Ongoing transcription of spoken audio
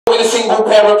in a single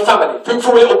parent family, been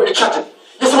through a little bit of tragedy.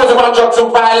 Yes, it was about drugs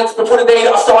and violence before the day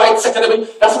that I started secondary.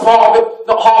 That's part of it,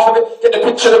 not half of it. Get the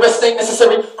picture, the rest ain't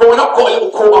necessary. Growing up, got a little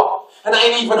caught up. And that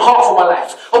ain't even half of my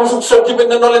life. I was also given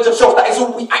the knowledge of self. That is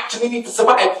all we actually need to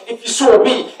survive. If you saw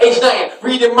me, age 9,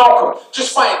 reading Malcolm,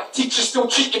 just fine. Teachers still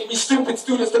treated me stupid.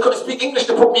 Students that couldn't speak English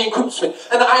to put me in groups with.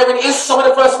 And the irony is, some of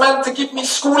the first men to give me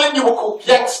schooling, you were called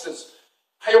gangsters.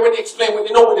 I already explained what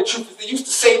they know what the truth is. They used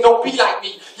to say, don't be like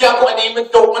me. Yeah, I've got a name and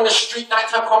dope on the street.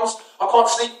 Nighttime comes, I can't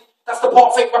sleep. That's the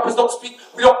part fake rappers don't speak.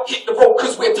 We don't hit the road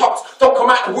because we're tops. Don't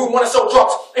come out the womb, want to sell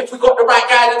drugs. If we got the right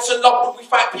guidance and love, would we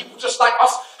fight people just like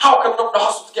us? How can we not the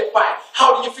hustle to get by?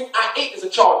 How do you think I ate as a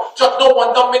child? Judge no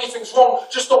one, done many things wrong.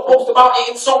 Just don't boast about it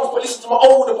in songs, but listen to my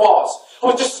older bars. I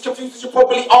was just as confused as you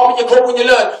probably are, but you grow when you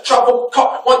learn. Travel,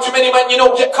 cut. One too many man, you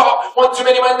know, get cut. One too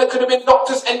many man that could have been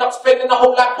doctors, end up spending the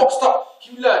whole life boxed up.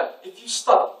 You learn if you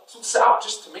study. It's all set out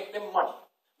just to make them money.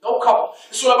 No cover.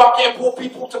 It's all about getting poor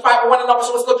people to fight with one another,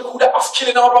 so it's logical that us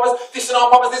killing our brothers, dissing our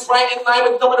brothers, is right in line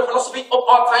with the dominant philosophy of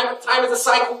our time. Time is a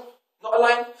cycle, not a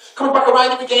line. Coming back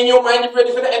around, you regain your mind, you're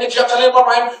ready for the energy. I'm telling my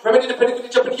rhyme, remedy the pinnacle,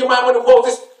 jumping in your mind when the world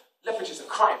is. Leverage is a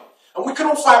crime. And we can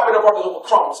all fight with our brothers over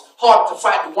crumbs. Harder to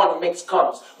fight the one who makes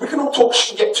guns. We can all talk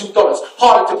shit and get $2.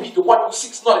 Harder to be the one who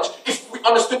seeks knowledge. If we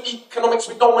understood economics,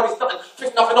 we know money's nothing.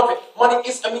 Think nothing of it. Money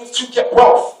is a means to get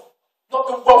wealth. Not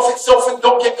the wealth itself, and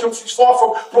don't get confused. Far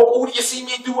from, bro, all that you see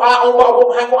me do, I own what I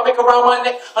won't hang what I make around my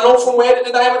neck. I know from where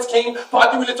the diamonds came, but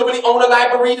I do literally own a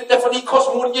library that definitely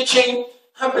costs more than your chain.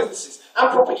 And businesses, and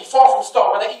property, far from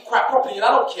starving, I eat quite properly, and I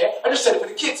don't care. I just said it for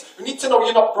the kids who need to know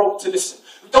you're not broke to listen.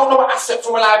 Who don't know an asset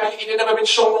from a liability, they've never been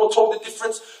shown or told the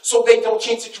difference, so they don't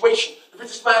change situation. The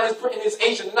richest man is Britain, is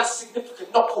Asian, and that's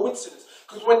significant, not coincidence.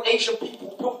 Because when Asian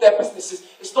people build their businesses,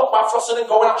 it's not by flossing and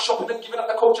going out shopping and giving up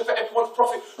the culture for everyone's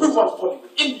profit. Who runs Bollywood?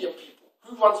 Indian people.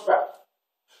 Who runs rap?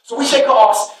 So we shake our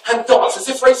ass and dance as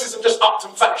if racism just upped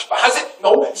and vanished. But has it?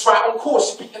 No, it's right on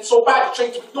course. You're beaten so bad, you're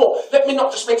trained to ignore. Let me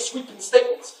not just make sweeping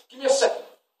statements. Give me a second.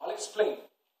 I'll explain.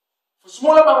 For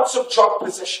small amounts of drug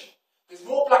possession, there's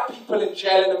more black people in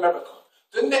jail in America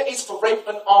than there is for rape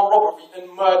and armed robbery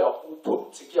and murder all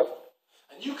put together.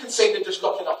 And you can say they're just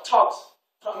locking up thugs.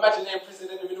 But imagine they're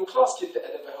imprisoning a middle-class kid that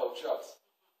had ever held drugs.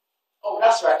 Oh,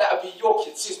 that's right, that would be your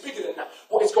kid. See, it's bigger than that.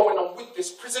 What is going on with this?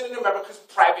 Prison in America's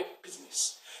private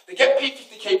business. They get paid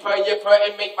 $50K per year per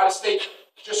inmate by the state.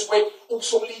 Just wait,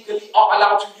 also legally are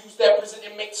allowed to use their prison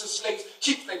inmates as slaves.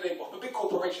 Cheap slave labor, the big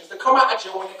corporations. They come out of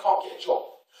jail when they can't get a job.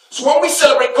 So when we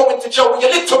celebrate going to jail, we are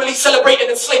literally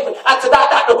celebrating enslavement. And to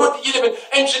that the hood that you live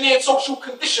in, engineered social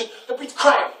condition that breeds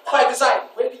crime by design.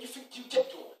 Where do you think you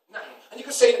get your name? And you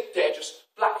can say that they're just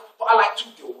black, but I like to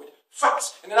deal with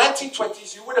facts. In the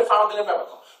 1920s, you would have found in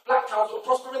America black towns were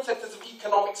prospering centers of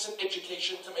economics and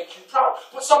education to make you proud.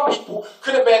 But some people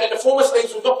couldn't bear that the former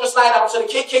slaves would not just lie down to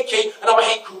the KKK and other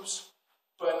hate groups,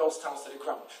 burn those towns to the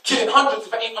ground, killing hundreds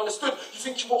if it ain't understood. You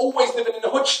think you were always living in the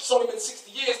hood? It's only been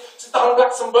 60 years since the hung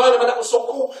blacks and burned them, and that was so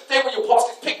cool. They were your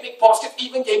baskets, picnic baskets,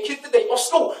 even gave kids the day off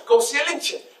school. Go see a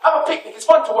lynching. Have a picnic. It's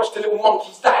fun to watch the little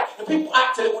monkeys die. The people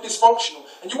act a little dysfunctional,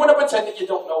 and you want to pretend that you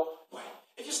don't know why.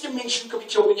 If your skin means you could be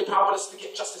killed and you're powerless to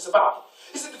get justice about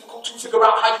it, is it difficult to figure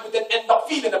out how you would then end up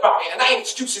feeling about it? And that ain't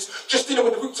excuses, just dealing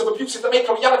with the roots of abuses that make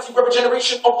a reality where a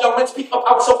generation of young men speak of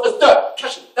ourselves as dirt.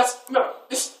 Casually, that's America.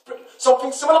 This Britain.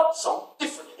 Something similar, some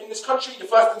different. In this country, the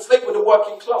first enslaved were the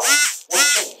working class.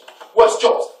 What's changed? Worse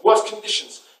jobs, worse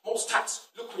conditions, most tax.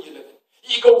 Look where you're living.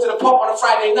 You go to the pub on a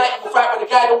Friday night, you will fight with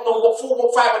a guy, don't know what for,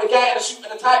 won't fight with a guy in a suit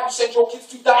and a tie, you send your kids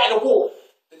to die in a war.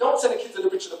 They don't send the kids to the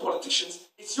rich and the politicians,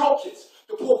 it's your kids.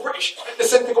 The poor British, they're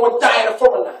sent to go and die in a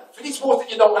foreign land for these wars that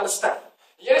you don't understand.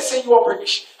 And yet they say you are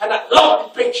British, and that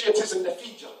lovely patriotism they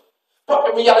feed you. But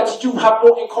in reality, you have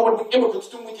more in common with immigrants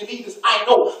than with your leaders. I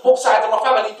know. Both sides of my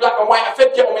family, black and white, a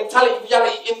fed ghetto mentality,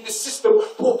 reality in this system.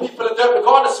 Poor people are dirt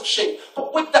regardless of shape.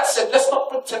 But with that said, let's not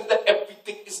pretend that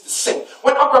everything is the same.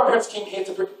 When our grandparents came here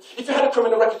to Britain, if you had a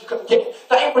criminal record, you couldn't get it.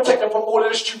 That ain't protecting from all of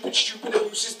the stupid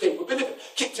abuses they would be living.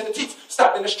 Kicked in the teeth,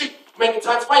 stabbed in the street. Many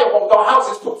times firebombed our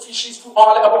houses, put fishes through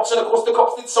our letterbox, and of course the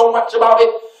cops did so much about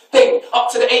it. Then, up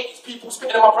to the 80s, people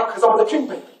spitting in my prank because I was a king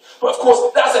baby. But of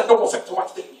course, that has had no effect on my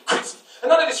today. You're crazy. And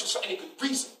none of this was for any good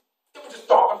reason. It was just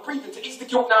dark and breathing to ease the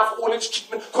guilt now for all its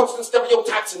treatment, constant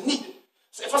stereotypes and needed.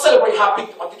 So if I celebrate how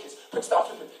big my dick is, bricks that I'm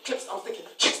flipping, clips that I'm sticking,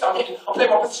 chicks that I'm hitting, I play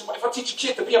my position. But if I teach a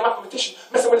kid to be a mathematician,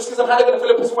 messing with the schism, how they're going to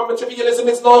fill a prison when materialism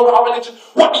is no longer our religion,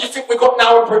 what do you think we got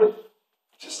now in Britain?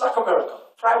 Just like America,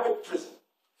 private prison.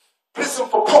 Prison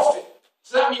for profit.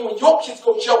 So that means when your kids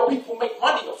go to jail, people make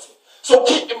money off it. So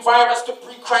keep environments to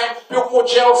breed crime, build more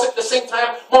jails at the same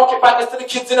time, market badness to the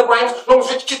kids in the rhymes. Long as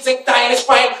rich kids ain't dying, it's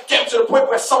fine. Get them to the point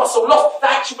where some are so lost they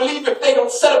actually believe if they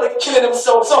don't celebrate killing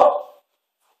themselves off.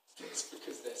 It's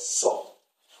because they're soft.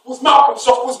 Was Malcolm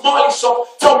soft? Was Marley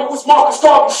soft? Tell me, was Marcus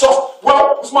Garvey soft?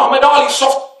 Well, was Muhammad Ali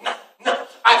soft? Nah.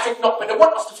 I think not, but they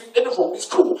want us to think that the road is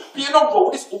cool. Being on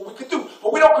road is all we could do.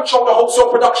 But we don't control the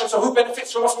wholesale production, so who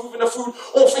benefits from us moving the food?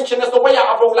 All thinking there's the way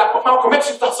out of road life, but Malcolm X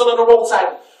used to hustle on the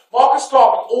roadside. Marcus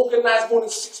Garvey organised more than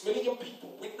 6 million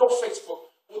people with no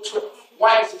Facebook or Twitter.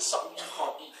 Why is it something you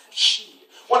can't eat? Shit.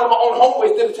 One of my own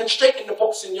homeboys did attend straight in the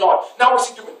boxing yard. Now what's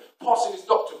he doing? Passing his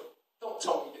doctorate. Don't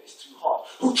tell me that it's too hard.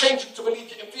 Who trained you to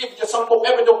believe you're inferior? Your son Mo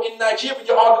Eridot in Nigeria,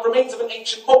 you are the remains of an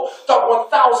ancient moat dug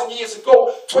 1,000 years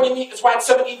ago, 20 meters wide,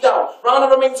 70 down. Round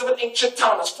the remains of an ancient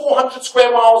town that's 400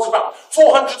 square miles around.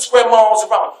 400 square miles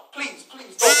around. Please don't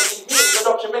believe me. It's a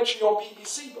documentary on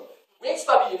BBC, but we ain't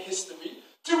studying history.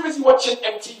 Too busy watching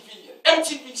MTV. And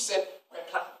MTV said, wear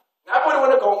platinum. Now everybody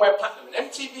want to go and wear platinum. And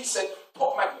MTV said,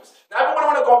 pop magnums. Now everybody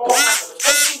want to go and pop magnums.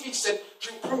 MTV said,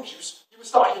 drink prune juice. You would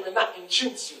start hearing that in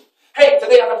tune soon. Hey,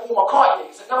 today I never wore my car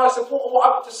yet. And now it's important what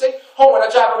I've got to say. Home when I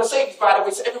drive a Mercedes, by the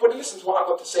way, so everybody listens to what I've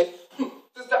got to say.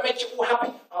 Does that make you all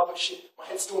happy? Oh, but shit, my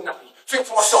head's still nappy. Think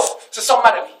for myself, so some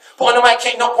mad at me. But on the mic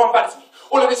ain't not one bad as me.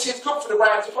 All of this here is good for the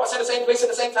rhymes. We put us in the same place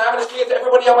at the same time, and it's clear to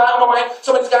everybody I'm out of my mind.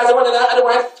 Some of these guys are running out of the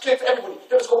rhymes. It's clear to everybody.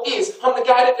 They've got ears. I'm the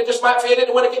guy that they just might fear. They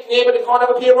don't want to get near, but they can't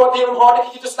have a peer or dear them hard.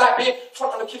 You just like being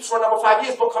front on the kids for another 5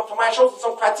 years, but come to my shows with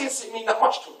some criteria, it mean that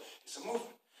much to them. It's a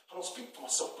movement. I don't speak for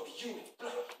myself, but a unit.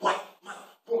 Black, white, man,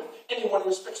 woman. Anyone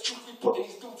who respects truth, we put in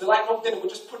these dudes are like no dinner, we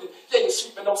just put it. Yeah, you're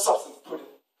sweet, but no substance, put it.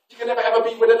 You can never ever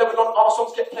be where the Lebanon, our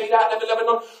songs get played out, never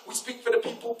Lebanon. We speak for the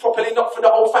people properly, not for the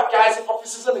old fat guys in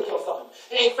offices and the girls nothing.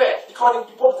 It ain't fair, you can't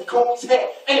even be bothered, you can't his hair.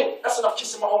 Anyway, that's enough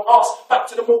kissing my own ass. Back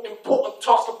to the more important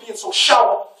task of being so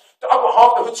shower. The other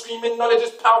half, the hood screaming, knowledge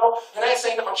is power. And I ain't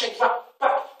saying that I'm changed back,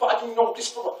 but I do know this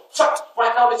for a fact.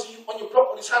 Right now, there's a youth on your block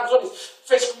with his hands on his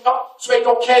face up. So he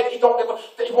don't care that he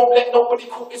won't let nobody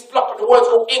call his bluff. But the words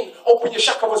go in, open your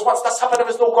shackles. Once that's happened,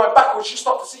 there's no going backwards. You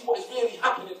start to see what is really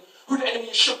happening. Who the enemy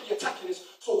should be attacking is.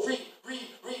 So read,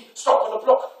 stop on the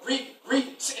block, read,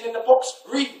 sitting in the box,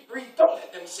 read, don't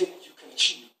let them say what you can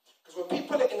achieve. Because when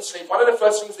people are enslaved, one of the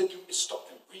first things they do is stop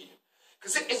them reading.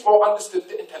 Because it is well understood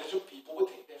that intelligent people would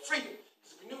take their freedom.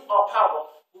 Because if we knew our power,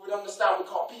 we would understand we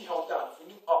can't be held down. If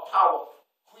we knew our power,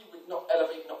 we would not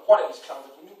elevate not one of these clowns.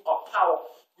 If we knew our power,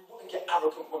 we wouldn't get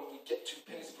arrogant when we get 2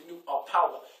 pennies. If we knew our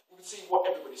power, we would see what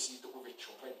everybody sees, that we're rich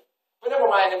already. Whenever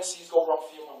my MCs go wrong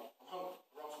for your money, I'm hungry,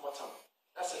 run for my tongue.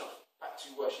 That's enough. Back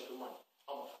to worship and money.